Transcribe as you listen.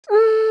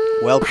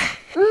Welcome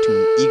to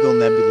an Eagle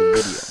Nebula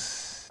video.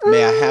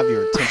 May I have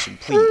your attention,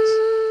 please?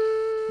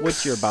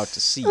 What you're about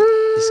to see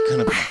is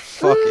gonna be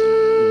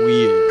fucking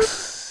weird.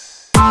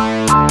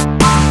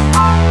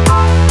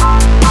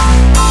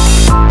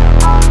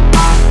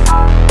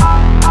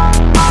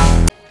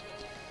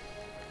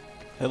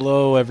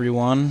 Hello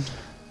everyone,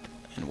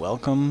 and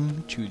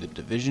welcome to the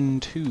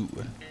Division 2.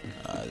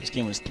 This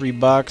game was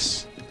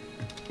 $3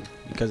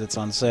 because it's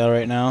on sale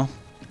right now.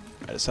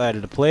 I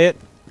decided to play it.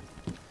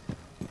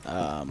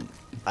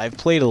 I've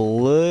played a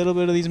little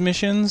bit of these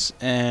missions,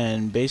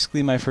 and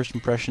basically my first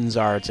impressions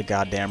are it's a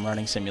goddamn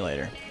running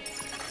simulator.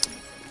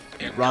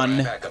 You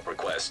run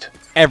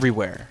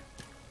everywhere.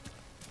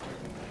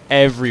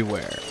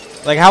 Everywhere.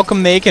 Like, how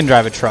come they can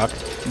drive a truck,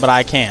 but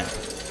I can't?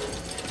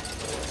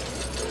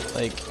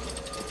 Like,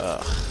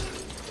 ugh.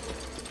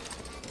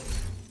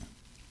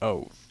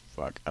 Oh,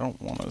 fuck. I don't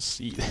want to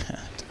see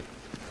that.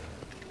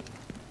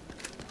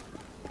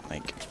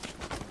 Like,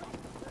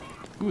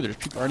 ooh, there's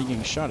people already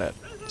getting shot at.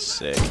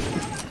 Sick.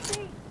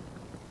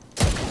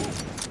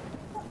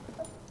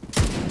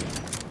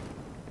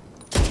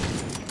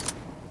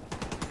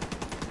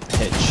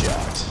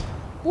 Headshot.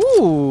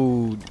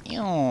 Ooh,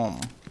 damn.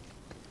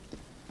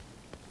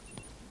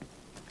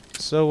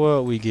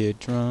 So we get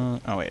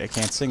drunk. Oh wait, I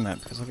can't sing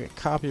that because I'll get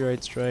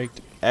copyright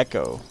striked.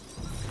 Echo.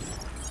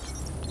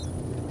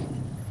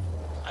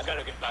 I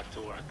gotta get back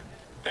to work.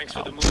 Thanks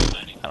for the move,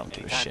 Lenny. I don't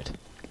give a shit.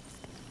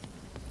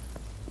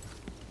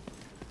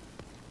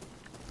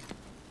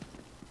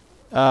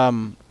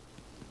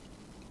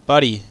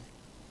 Buddy,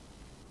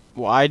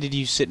 why did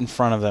you sit in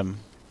front of them?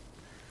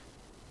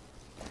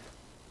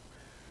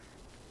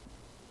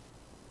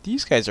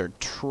 These guys are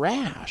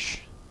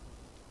trash.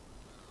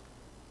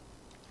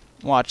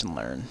 Watch and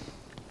learn.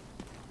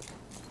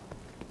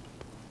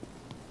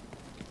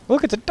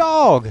 Look, it's a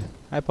dog!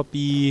 Hi,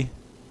 puppy.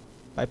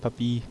 Bye,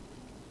 puppy.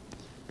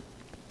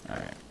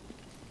 Alright.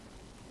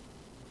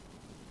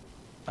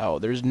 Oh,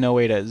 there's no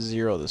way to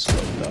zero the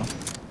scope, though.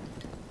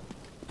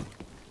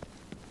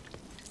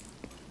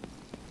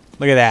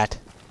 Look at that.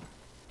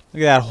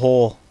 Look at that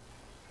hole.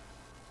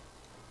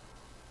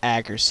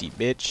 Accuracy,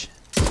 bitch.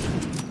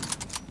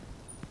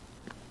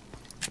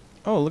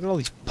 Oh, look at all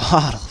these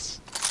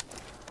bottles.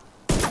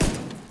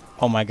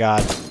 Oh my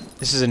god.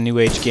 This is a new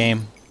age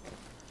game.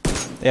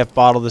 They have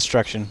bottle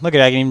destruction. Look at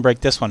that, I can even break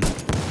this one.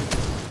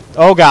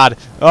 Oh god.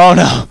 Oh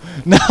no.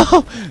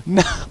 No.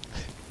 No.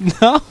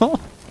 No.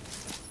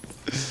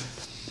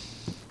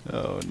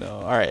 Oh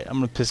no. Alright, I'm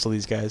gonna pistol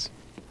these guys.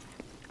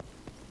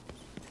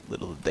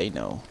 Little did they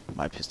know,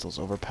 my pistol's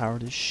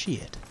overpowered as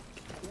shit.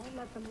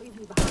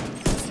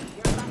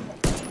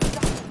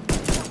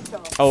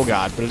 Oh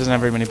god, but it doesn't have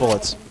very many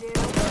bullets.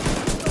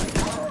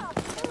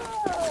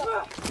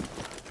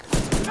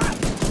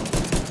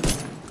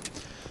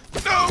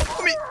 No!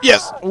 Let me...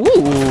 Yes!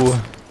 Ooh!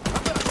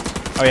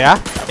 Oh yeah?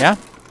 Yeah?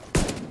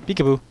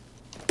 Peekaboo.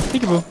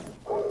 Peekaboo.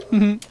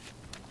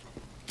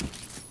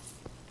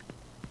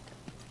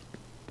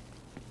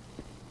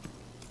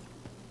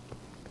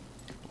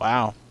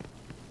 Wow.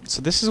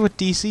 So this is what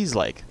DC's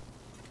like.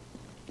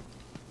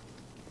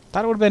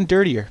 Thought it would have been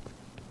dirtier.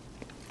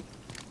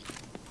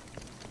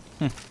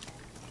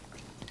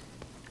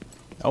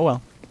 Oh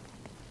well.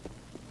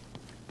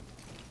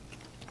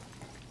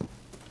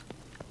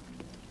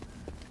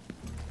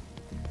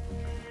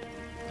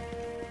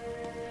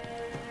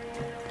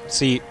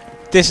 See,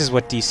 this is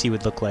what DC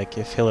would look like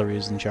if Hillary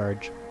was in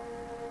charge.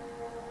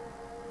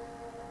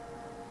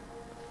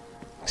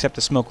 Except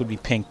the smoke would be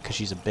pink because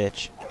she's a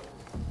bitch.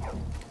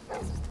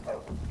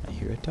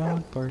 Hear a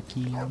dog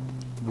barking.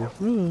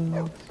 Woof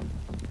woof.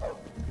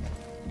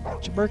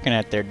 What you barking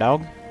at there,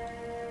 dog?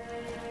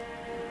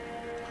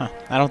 Huh.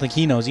 I don't think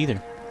he knows either.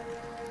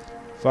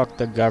 Fuck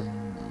the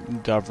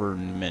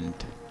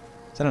government.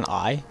 Is that an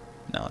I?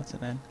 No, that's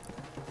an N.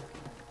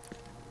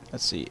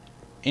 Let's see.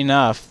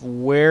 Enough.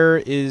 Where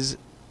is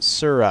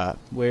Sura?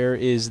 Where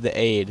is the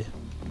aid?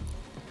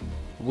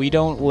 We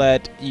don't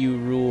let you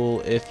rule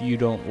if you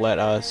don't let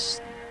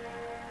us.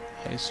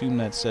 I assume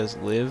that says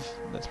live.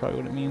 That's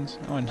probably what it means.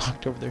 Oh, I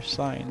knocked over their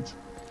signs.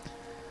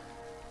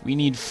 We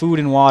need food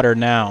and water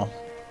now.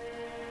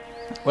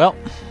 Well,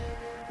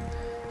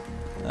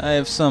 I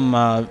have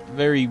some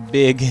very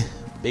big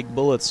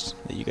bullets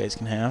that you guys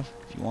can have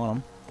if you want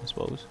them, I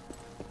suppose.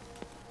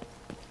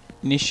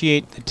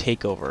 Initiate the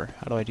takeover.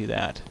 How do I do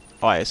that?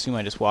 Oh, I assume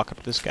I just walk up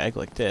to this guy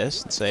like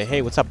this and say,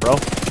 "Hey, what's up, bro?"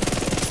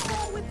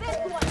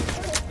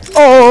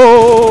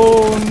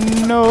 Oh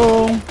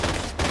no!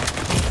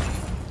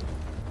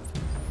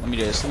 Let me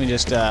just.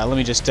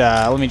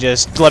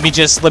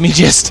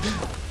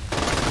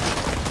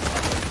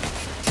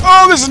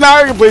 Oh, this is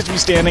not a good place to be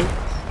standing.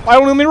 Why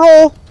don't let me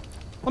roll?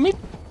 Let me.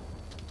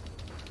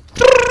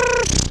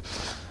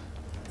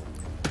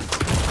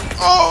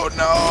 Oh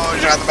no!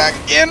 Shot in the back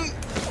again.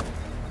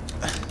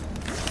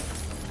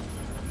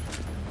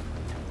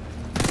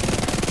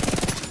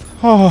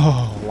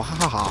 Oh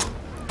wow!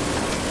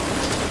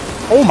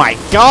 Oh my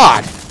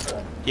god!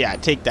 Yeah,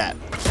 take that.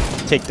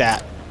 Take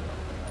that.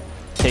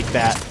 Take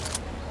that.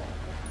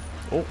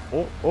 Oh,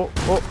 oh, oh,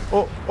 oh,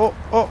 oh, oh,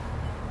 oh.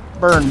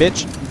 Burn,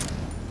 bitch.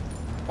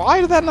 Why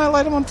did that not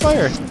light him on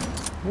fire?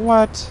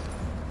 What?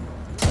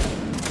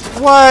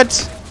 What?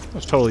 That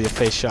was totally a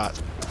face shot.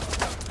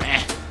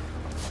 Eh.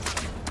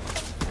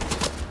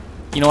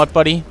 You know what,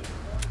 buddy?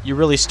 You're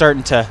really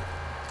starting to...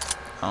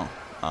 Oh,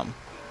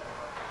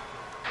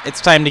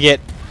 it's time to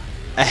get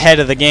ahead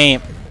of the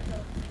game.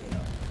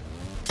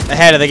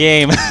 Ahead of the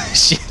game.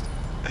 Shit.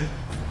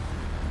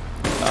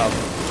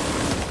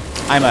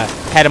 I'm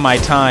ahead of my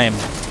time.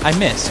 I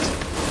missed.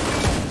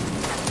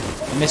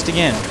 I missed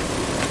again.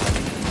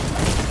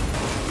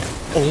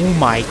 Oh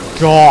my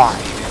god.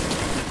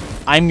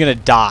 I'm gonna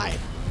die.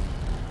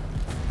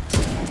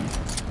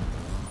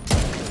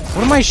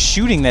 What am I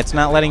shooting that's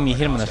not letting me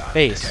hit him in the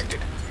face?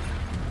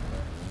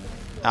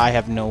 I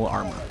have no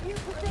armor.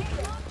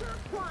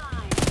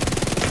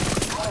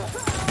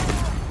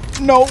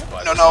 No,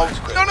 no, no,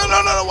 no, no,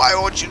 no, no, why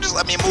won't you just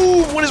let me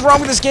move? What is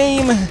wrong with this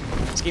game?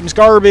 This game is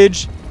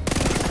garbage.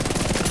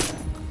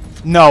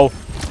 No.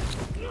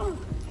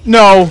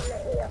 No.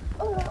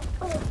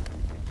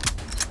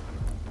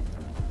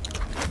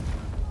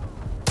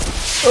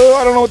 Oh,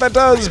 I don't know what that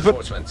does,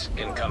 but...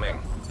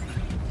 Incoming.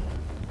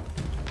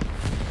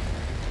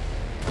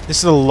 This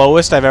is the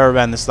lowest I've ever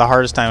been. This is the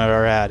hardest time I've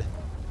ever had.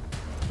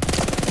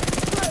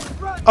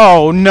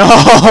 Oh,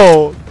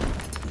 no!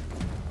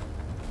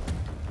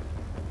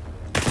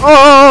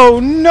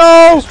 Oh,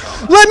 no!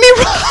 Let me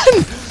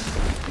run!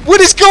 What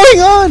is going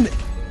on?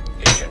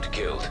 Agent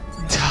killed.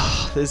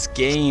 This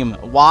game.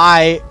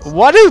 Why?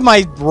 What am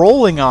I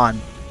rolling on?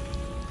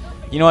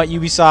 You know what,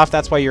 Ubisoft?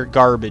 That's why you're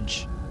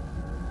garbage.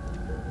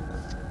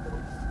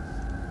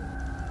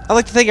 I'd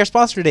like to thank our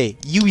sponsor today,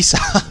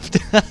 Ubisoft.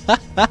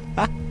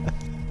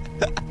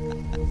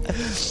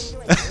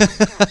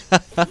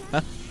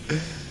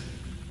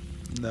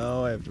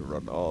 No, I have to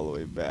run all the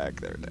way back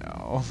there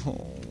now.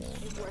 Oh,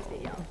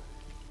 no.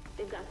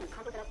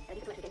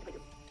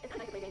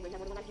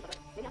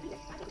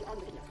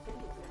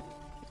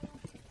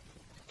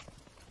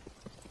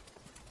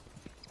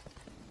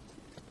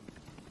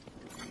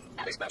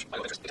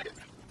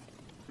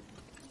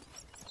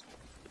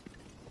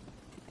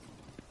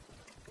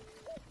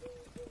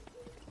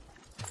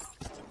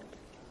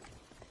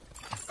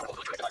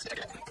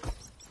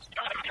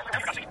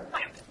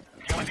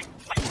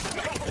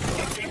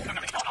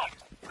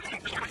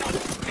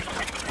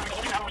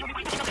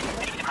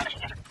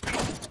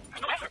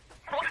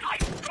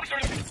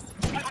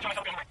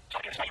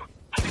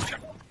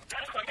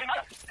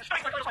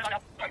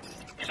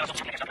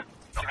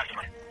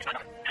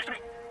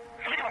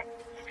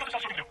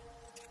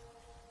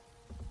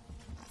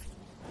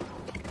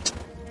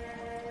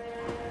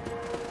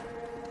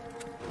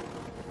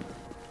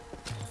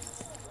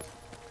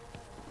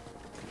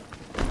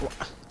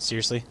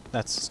 Seriously?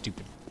 That's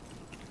stupid.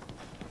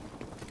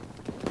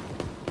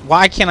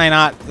 Why can I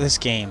not this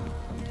game?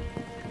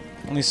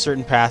 Only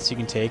certain paths you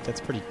can take. That's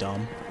pretty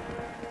dumb.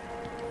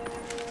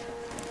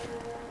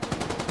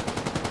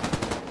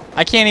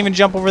 I can't even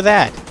jump over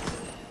that.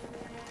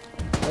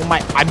 Oh my,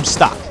 I'm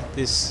stuck.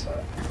 This...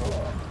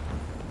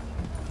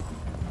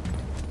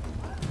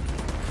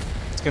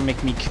 It's gonna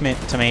make me commit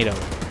tomato.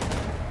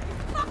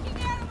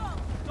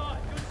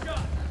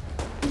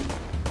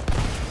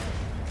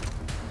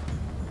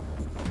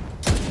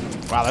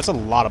 Wow, that's a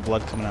lot of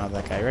blood coming out of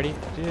that guy. Ready?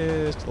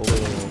 Just a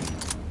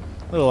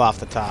little off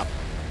the top.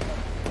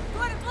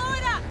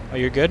 Oh,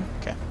 you're good?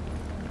 Okay.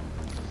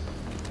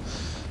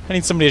 I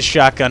need somebody to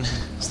shotgun.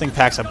 This thing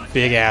packs a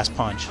big ass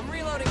punch.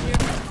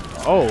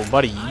 Oh,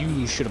 buddy,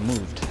 you should have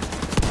moved.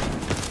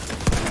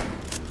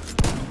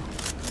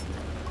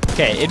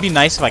 Okay, it'd be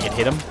nice if I could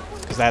hit him,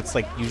 because that's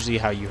like usually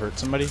how you hurt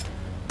somebody.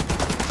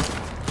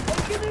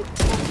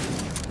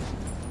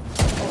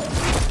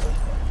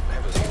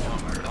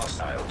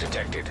 Hostile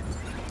detected.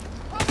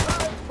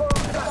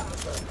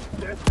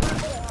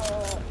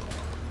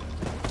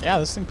 Yeah,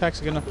 this thing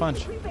packs a good enough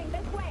punch.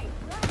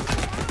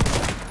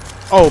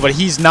 Oh, but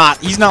he's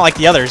not like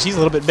the others. He's a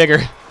little bit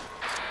bigger.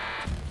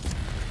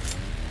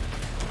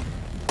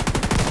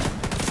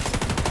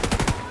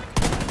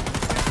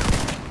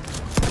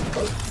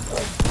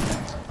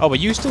 Oh, but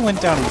you still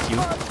went down in the queue.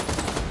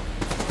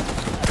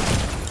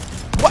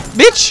 What,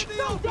 bitch?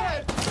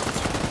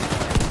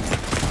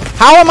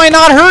 How am I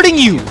not hurting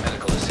you?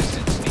 Medical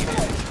assistance needed.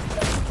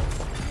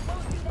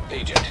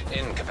 Agent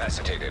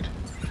incapacitated.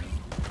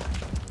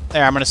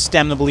 There, I'm gonna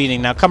stem the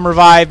bleeding. Now come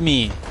revive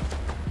me.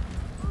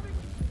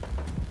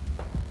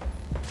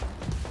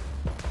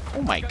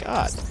 Oh my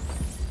god.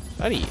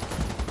 Buddy.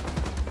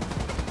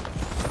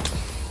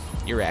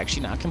 You're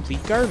actually not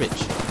complete garbage.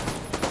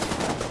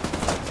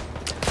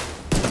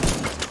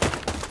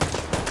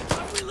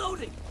 I'm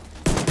reloading.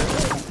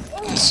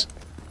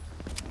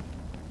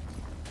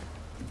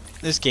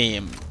 This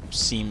game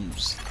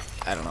seems,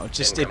 I don't know,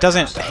 just it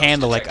doesn't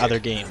handle like other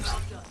games.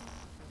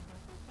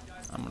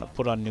 I'm gonna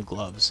put on new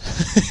gloves.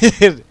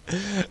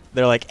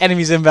 They're like,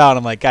 enemies inbound.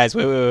 I'm like, guys,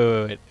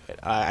 wait.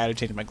 I had to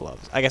change my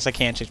gloves. I guess I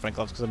can't change my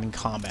gloves because I'm in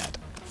combat.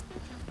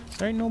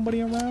 There ain't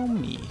nobody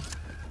around me.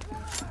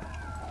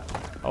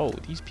 Oh,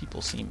 these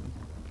people seem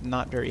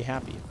not very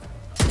happy.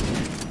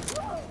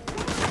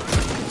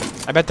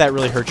 I bet that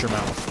really hurts your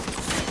mouth.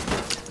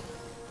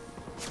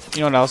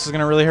 You know what else is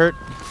gonna really hurt?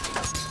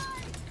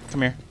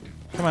 Come here.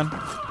 Come on.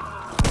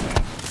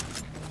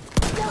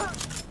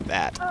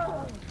 That.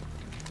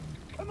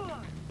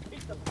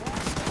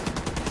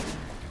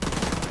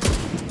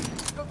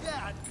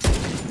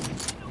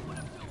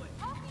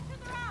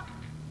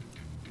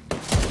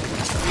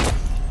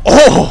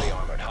 Oh!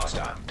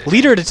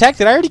 Leader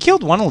detected. I already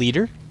killed one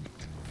leader. How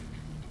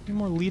many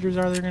more leaders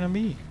are there gonna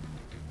be?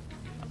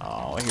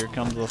 Oh, here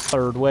comes the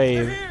third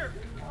wave.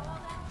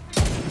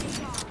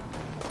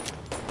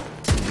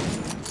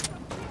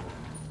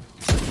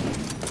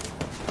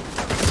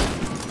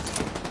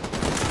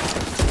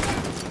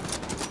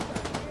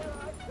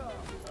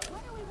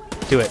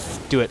 Do it.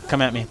 Do it.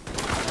 Come at me.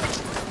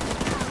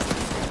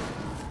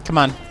 Come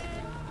on.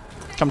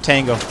 Come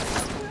tango.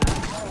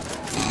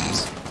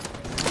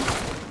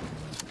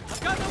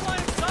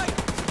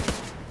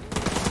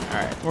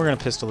 Alright, we're gonna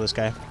pistol this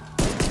guy.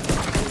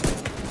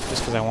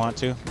 Just because I want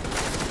to.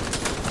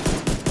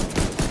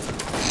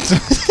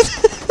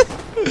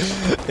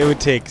 It would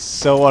take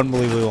so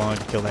unbelievably long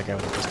to kill that guy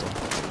with a pistol.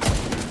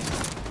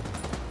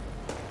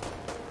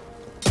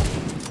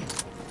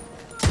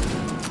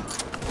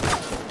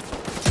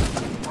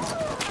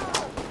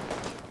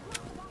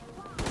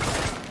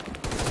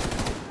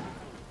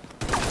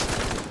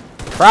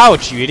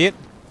 Crouch, you idiot!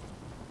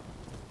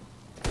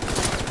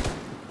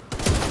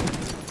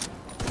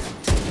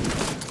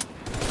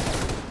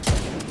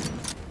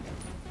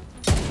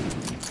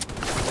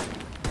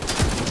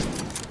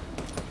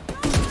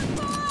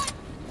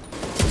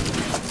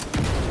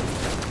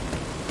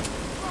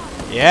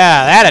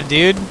 Yeah, that a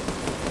dude.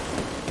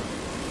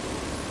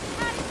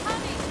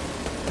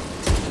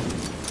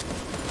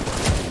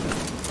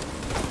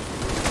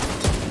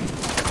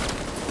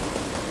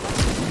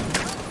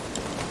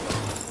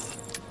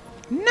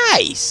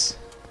 Nice.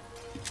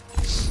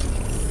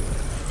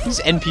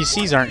 These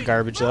NPCs aren't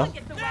garbage though.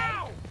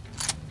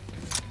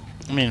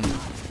 I mean,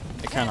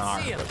 they kind of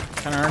are, but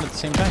kind of aren't at the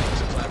same time.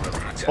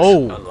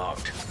 Oh,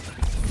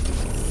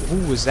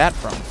 who was that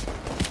from?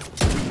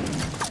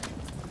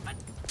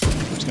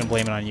 I'm just gonna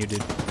blame it on you,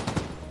 dude.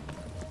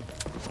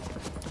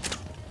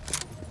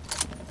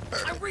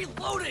 I'm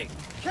reloading.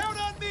 Count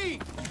on me.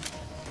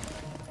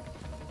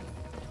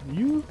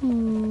 You.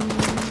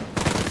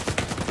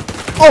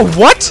 Oh,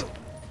 what?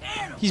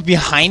 He's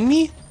behind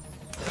me?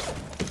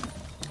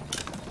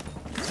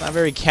 It's not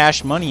very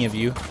cash money of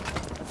you.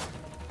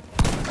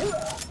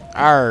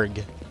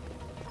 Arg.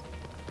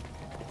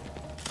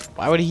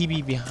 Why would he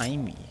be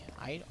behind me?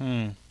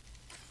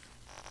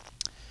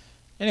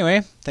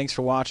 Anyway, thanks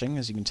for watching.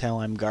 As you can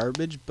tell, I'm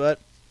garbage, but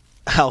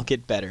I'll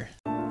get better.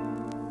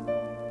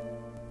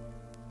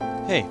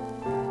 Hey,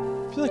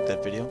 if you liked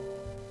that video,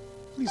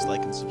 please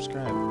like and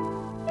subscribe.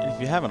 And if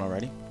you haven't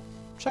already,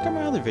 check out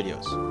my other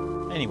videos.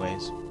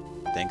 Anyways,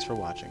 thanks for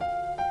watching.